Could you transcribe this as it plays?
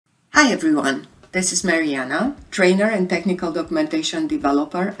Hi everyone, this is Mariana, trainer and technical documentation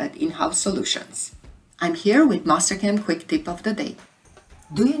developer at InHouseSolutions. I'm here with Mastercam quick tip of the day.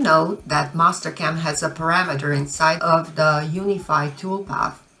 Do you know that Mastercam has a parameter inside of the Unified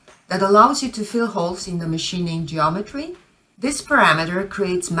Toolpath that allows you to fill holes in the machining geometry? This parameter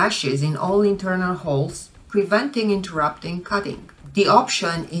creates meshes in all internal holes, preventing interrupting cutting. The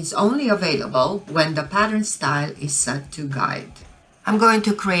option is only available when the pattern style is set to guide. I'm going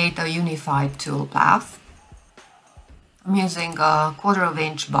to create a unified toolpath. I'm using a 1/4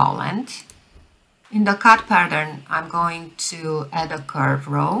 inch ball length. In the cut pattern, I'm going to add a curve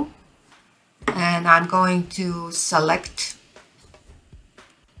row, and I'm going to select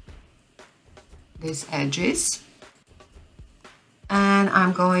these edges, and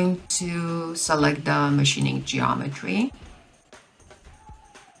I'm going to select the machining geometry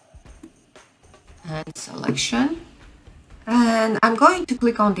and selection. And I'm going to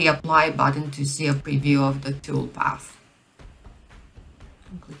click on the apply button to see a preview of the toolpath.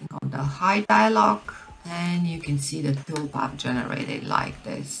 I'm clicking on the hide dialog, and you can see the toolpath generated like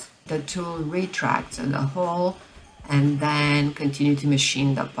this. The tool retracts the hole and then continue to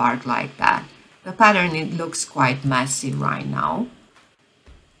machine the part like that. The pattern, it looks quite messy right now.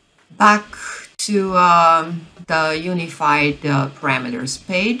 Back to the unified parameters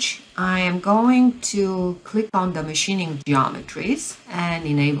page, I am going to click on the machining geometries and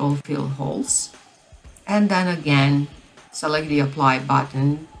enable fill holes, and then again select the apply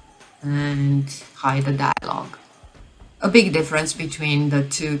button and hide the dialog. A big difference between the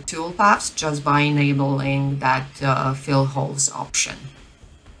two toolpaths just by enabling that fill holes option.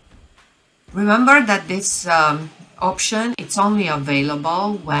 Remember that this option, it's only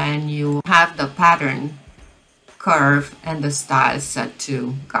available when you have the pattern, curve, and the style set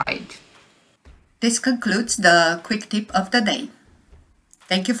to guide. This concludes the quick tip of the day.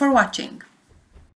 Thank you for watching.